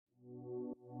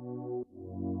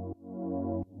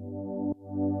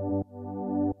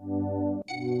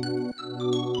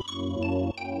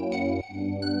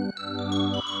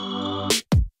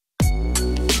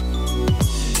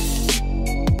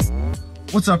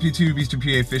What's up YouTube, Eastern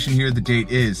PA Fishing here. The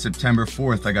date is September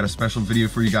 4th. I got a special video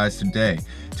for you guys today.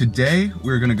 Today,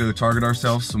 we're gonna go target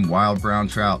ourselves some wild brown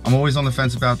trout. I'm always on the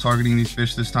fence about targeting these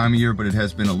fish this time of year, but it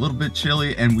has been a little bit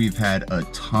chilly and we've had a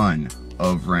ton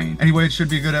of rain. Anyway, it should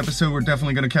be a good episode. We're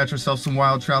definitely gonna catch ourselves some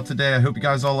wild trout today. I hope you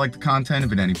guys all like the content.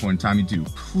 If at any point in time you do,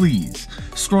 please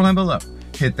scroll down below.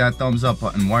 Hit that thumbs up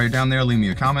button. While you're down there, leave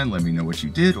me a comment. Let me know what you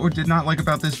did or did not like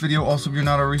about this video. Also, if you're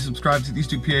not already subscribed to the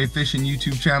Eastern PA Fishing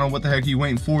YouTube channel, what the heck are you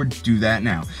waiting for? Do that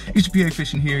now. Eastern PA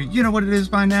Fishing here. You know what it is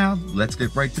by now. Let's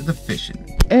get right to the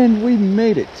fishing. And we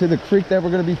made it to the creek that we're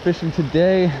going to be fishing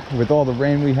today. With all the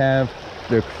rain we have,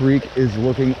 the creek is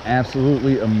looking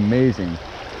absolutely amazing.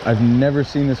 I've never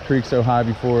seen this creek so high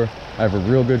before. I have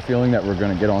a real good feeling that we're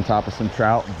gonna get on top of some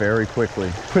trout very quickly.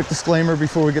 Quick disclaimer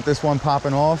before we get this one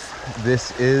popping off.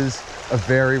 This is a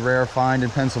very rare find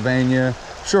in Pennsylvania.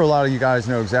 I'm sure a lot of you guys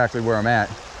know exactly where I'm at.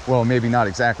 Well, maybe not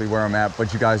exactly where I'm at,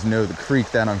 but you guys know the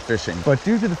creek that I'm fishing. But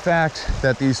due to the fact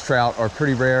that these trout are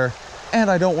pretty rare, and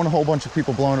I don't want a whole bunch of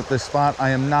people blowing up this spot,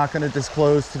 I am not going to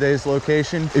disclose today's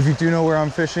location. If you do know where I'm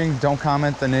fishing, don't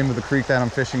comment the name of the creek that I'm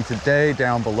fishing today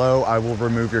down below. I will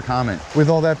remove your comment. With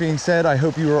all that being said, I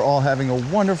hope you are all having a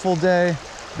wonderful day.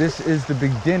 This is the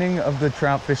beginning of the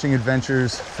trout fishing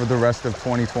adventures for the rest of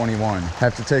 2021.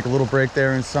 Have to take a little break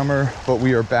there in summer, but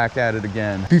we are back at it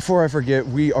again. Before I forget,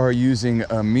 we are using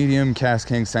a medium Cast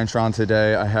King Centron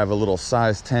today. I have a little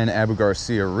size 10 Abu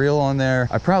Garcia reel on there.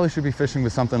 I probably should be fishing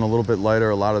with something a little bit lighter.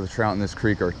 A lot of the trout in this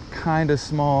creek are kind of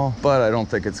small, but I don't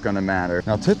think it's gonna matter.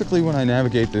 Now, typically when I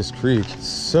navigate this creek, it's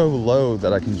so low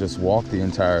that I can just walk the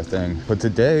entire thing. But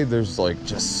today there's like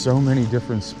just so many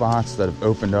different spots that have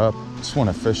opened up. Just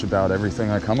want to fish about everything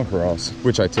I come across,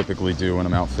 which I typically do when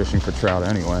I'm out fishing for trout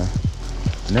anyway.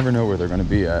 I never know where they're going to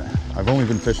be at. I've only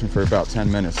been fishing for about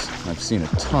 10 minutes. And I've seen a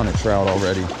ton of trout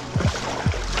already.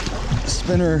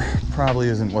 Spinner probably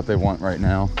isn't what they want right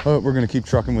now, but we're going to keep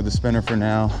trucking with the spinner for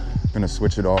now. I'm going to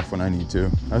switch it off when I need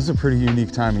to. This is a pretty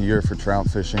unique time of year for trout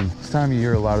fishing. This time of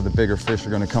year, a lot of the bigger fish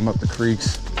are going to come up the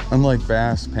creeks. Unlike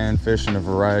bass, panfish, and a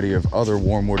variety of other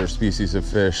warm water species of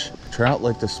fish, trout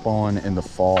like to spawn in the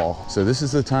fall. So this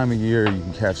is the time of year you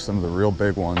can catch some of the real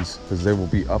big ones because they will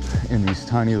be up in these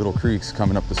tiny little creeks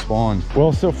coming up to spawn.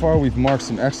 Well, so far we've marked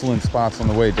some excellent spots on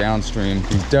the way downstream.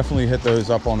 We've definitely hit those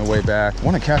up on the way back. I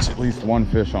want to catch at least one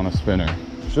fish on a spinner.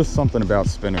 Just something about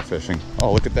spinner fishing.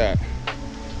 Oh, look at that.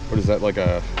 What is that, like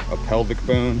a pelvic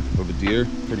bone of a deer?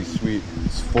 Pretty sweet.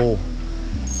 It's full.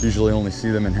 Usually only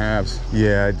see them in halves.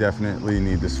 Yeah, I definitely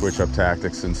need to switch up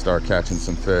tactics and start catching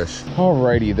some fish.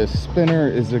 Alrighty, the spinner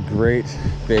is a great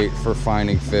bait for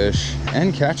finding fish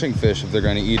and catching fish if they're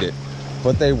gonna eat it.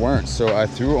 But they weren't, so I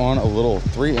threw on a little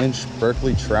 3-inch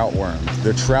Berkeley trout worm,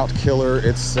 the trout killer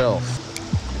itself.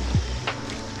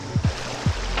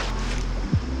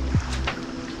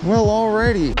 Well,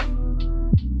 alrighty.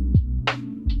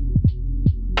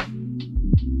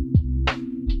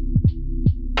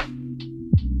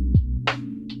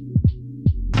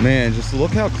 Man, just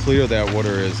look how clear that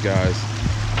water is, guys.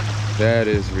 That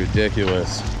is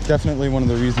ridiculous. Definitely one of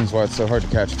the reasons why it's so hard to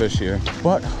catch fish here.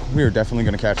 But we are definitely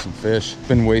gonna catch some fish.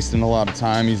 Been wasting a lot of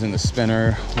time using the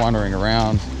spinner, wandering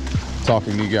around,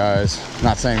 talking to you guys.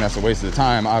 Not saying that's a waste of the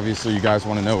time. Obviously, you guys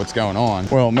wanna know what's going on.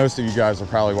 Well, most of you guys are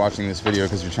probably watching this video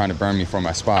because you're trying to burn me for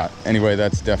my spot. Anyway,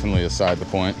 that's definitely aside the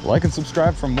point. Like and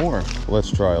subscribe for more.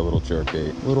 Let's try a little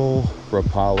jerkbait. Little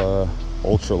Rapala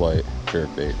ultralight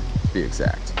jerkbait, to be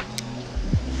exact.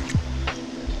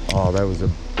 Oh, that was a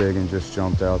big and just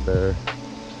jumped out there.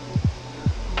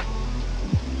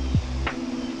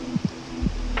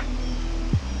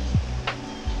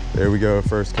 There we go,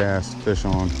 first cast, fish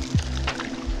on.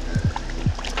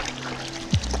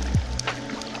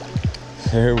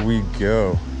 There we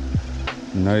go.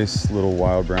 Nice little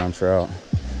wild brown trout.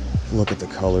 Look at the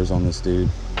colors on this dude.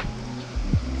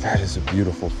 That is a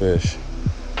beautiful fish.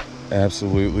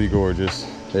 Absolutely gorgeous.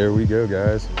 There we go,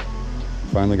 guys.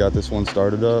 Finally got this one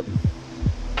started up.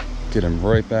 Get him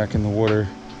right back in the water.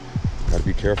 Gotta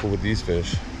be careful with these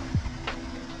fish.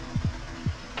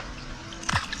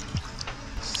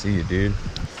 See you, dude.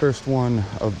 First one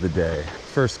of the day.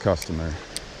 First customer.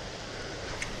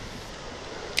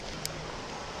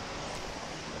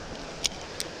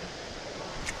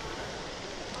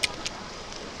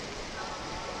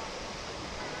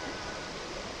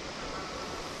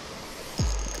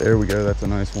 There we go, that's a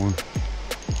nice one.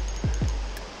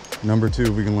 Number 2, if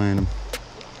we can land him.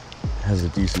 Has a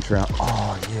decent trout.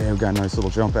 Oh yeah, we got a nice little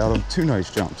jump out of him. 2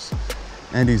 nice jumps.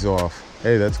 And he's off.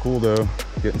 Hey, that's cool though.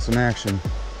 Getting some action.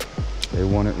 They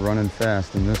want it running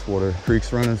fast in this water.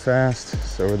 Creek's running fast,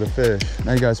 so are the fish.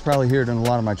 Now you guys probably hear it in a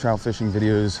lot of my trout fishing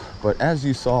videos, but as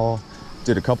you saw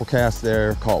Did a couple casts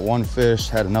there, caught one fish,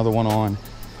 had another one on,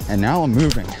 and now I'm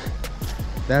moving.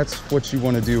 That's what you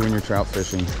want to do when you're trout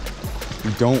fishing.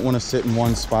 You don't want to sit in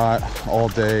one spot all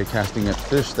day casting at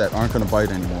fish that aren't going to bite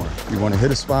anymore. You want to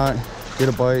hit a spot, get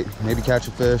a bite, maybe catch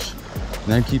a fish, and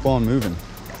then keep on moving.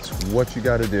 It's what you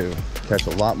got to do. Catch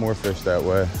a lot more fish that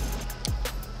way.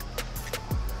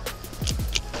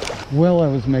 Well, I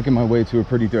was making my way to a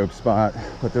pretty dope spot,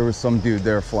 but there was some dude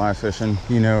there fly fishing.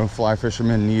 You know, fly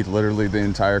fishermen need literally the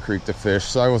entire creek to fish,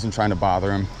 so I wasn't trying to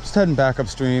bother him. Just heading back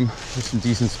upstream. There's some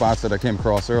decent spots that I came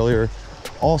across earlier.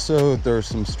 Also, there's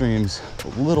some streams a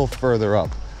little further up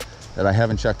that I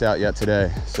haven't checked out yet today.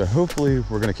 So hopefully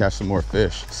we're gonna catch some more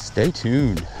fish. Stay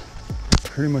tuned.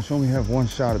 Pretty much only have one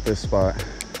shot at this spot.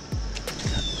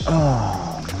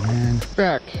 Oh man.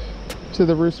 Back to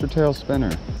the rooster tail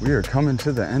spinner. We are coming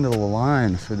to the end of the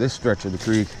line for this stretch of the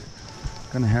creek.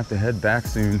 Gonna have to head back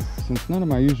soon. Since none of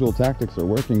my usual tactics are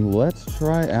working, let's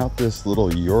try out this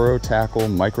little Euro tackle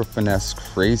micro finesse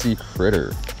crazy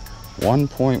critter.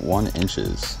 1.1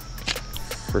 inches.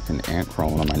 Freaking ant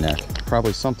crawling on my neck.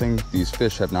 Probably something these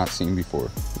fish have not seen before.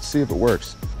 Let's see if it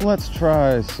works. Let's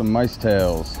try some mice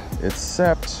tails,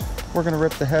 except we're gonna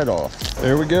rip the head off.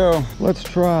 There we go. Let's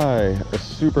try a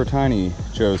super tiny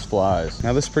Joe's Flies.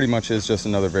 Now this pretty much is just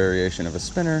another variation of a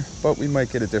spinner, but we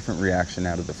might get a different reaction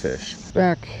out of the fish.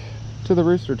 Back to the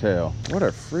rooster tail. What a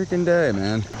freaking day,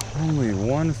 man. Only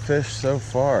one fish so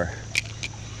far.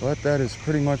 But that is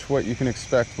pretty much what you can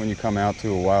expect when you come out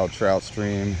to a wild trout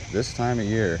stream this time of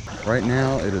year. Right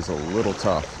now, it is a little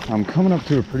tough. I'm coming up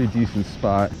to a pretty decent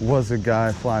spot. Was a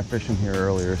guy fly fishing here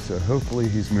earlier, so hopefully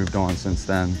he's moved on since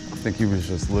then. I think he was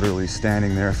just literally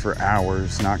standing there for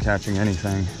hours, not catching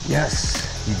anything.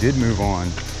 Yes, he did move on.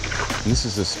 And this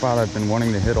is a spot I've been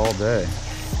wanting to hit all day.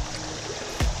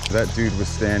 That dude was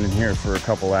standing here for a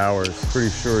couple hours. Pretty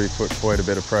sure he put quite a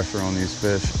bit of pressure on these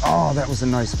fish. Oh, that was a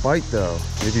nice bite though.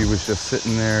 Maybe he was just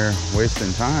sitting there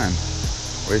wasting time,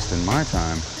 wasting my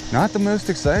time. Not the most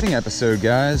exciting episode,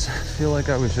 guys. I feel like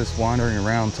I was just wandering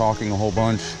around talking a whole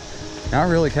bunch. Not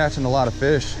really catching a lot of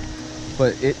fish,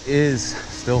 but it is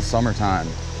still summertime.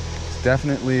 It's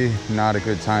definitely not a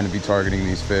good time to be targeting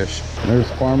these fish. There's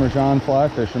Farmer John fly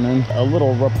fisherman. A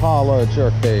little Rapala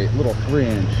jerkbait, little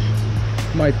 3-inch.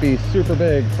 Might be super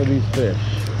big for these fish.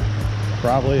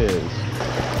 Probably is.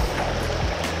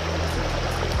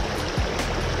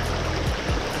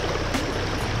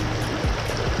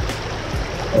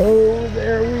 Oh,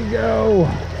 there we go.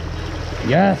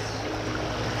 Yes.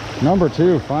 Number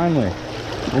 2, finally.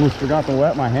 Almost forgot to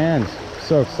wet my hands.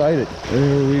 So excited.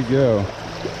 There we go.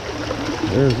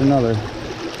 There's another.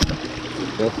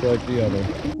 Just like the other.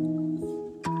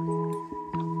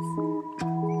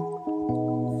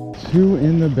 2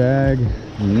 in the bag.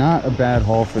 Not a bad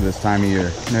haul for this time of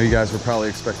year. I know you guys were probably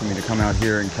expecting me to come out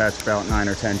here and catch about 9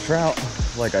 or 10 trout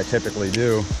like I typically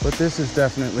do, but this is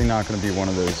definitely not going to be one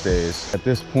of those days. At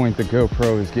this point, the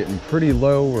GoPro is getting pretty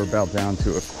low. We're about down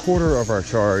to a quarter of our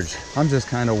charge. I'm just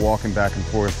kind of walking back and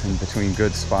forth in between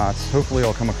good spots. Hopefully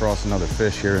I'll come across another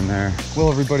fish here and there.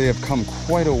 Well, everybody, I've come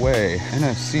quite a way and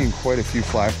I've seen quite a few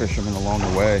fly fishermen along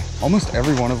the way. Almost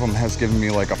every one of them has given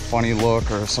me like a funny look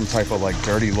or some type of like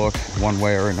dirty look one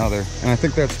way or another. And I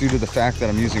think that's due to the fact that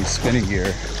I'm using spinning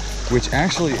gear, which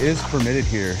actually is permitted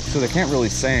here, so they can't really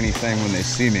say anything when they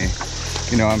see me.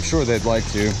 You know, I'm sure they'd like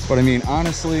to, but I mean,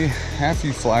 honestly, half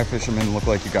you fly fishermen look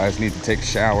like you guys need to take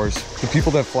showers. The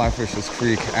people that fly fish this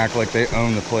creek act like they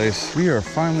own the place. We are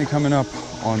finally coming up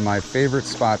on my favorite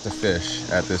spot to fish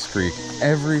at this creek.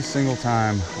 Every single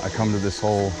time I come to this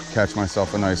hole, catch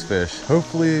myself a nice fish.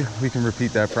 Hopefully we can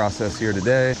repeat that process here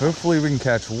today. Hopefully we can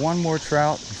catch one more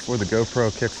trout before the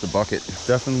GoPro kicks the bucket.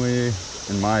 Definitely,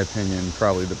 in my opinion,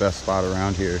 probably the best spot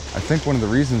around here. I think one of the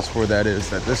reasons for that is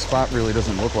that this spot really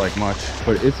doesn't look like much,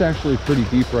 but it's actually pretty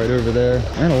deep right over there,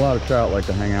 and a lot of trout like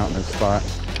to hang out in this spot.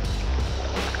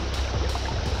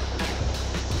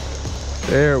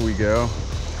 There we go.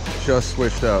 Just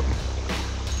switched up.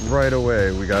 Right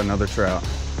away, we got another trout.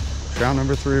 Trout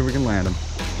number 3, we can land him.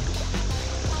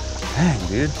 Dang,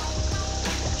 dude.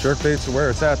 Jerkbaits are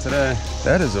where it's at today.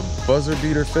 That is a buzzer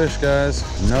beater fish, guys.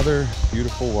 Another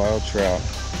beautiful wild trout.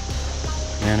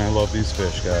 Man, I love these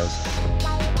fish, guys.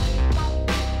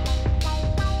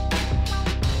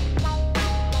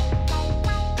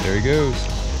 There he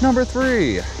goes. Number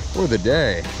 3 for the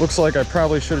day. Looks like I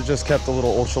probably should have just kept the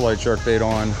little ultralight jerkbait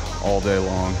on all day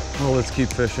long. Well, let's keep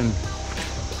fishing.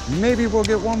 Maybe we'll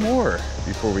get one more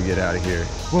before we get out of here.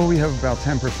 Well, we have about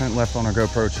 10% left on our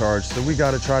GoPro charge, so we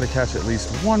got to try to catch at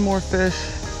least one more fish,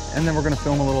 and then we're going to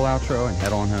film a little outro and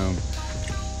head on home.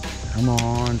 Come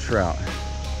on, trout.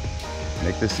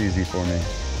 Make this easy for me.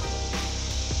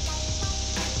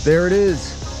 There it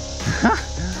is.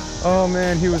 Oh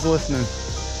man, he was listening.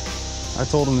 I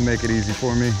told him to make it easy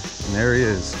for me, and there he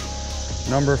is.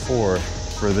 Number 4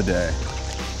 for the day.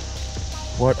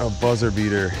 What a buzzer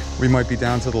beater. We might be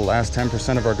down to the last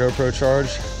 10% of our GoPro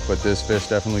charge, but this fish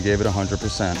definitely gave it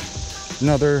 100%.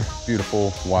 Another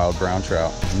beautiful wild brown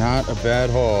trout. Not a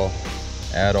bad haul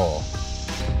at all.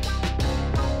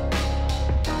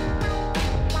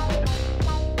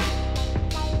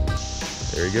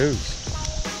 There he goes.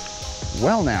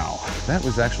 Well now, that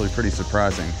was actually pretty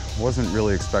surprising. Wasn't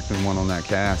really expecting one on that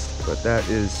cast, but that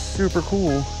is super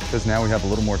cool because now we have a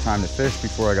little more time to fish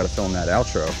before I gotta film that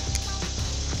outro.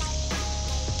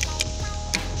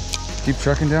 Keep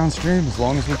trucking downstream as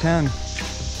long as we can.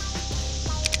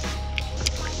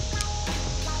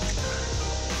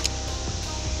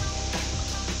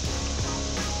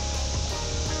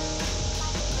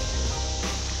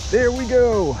 There we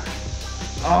go.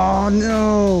 Oh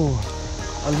no,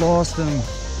 I lost him.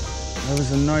 That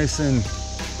was a nice one.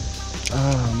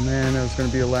 Oh man, that was gonna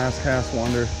be a last cast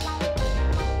wonder.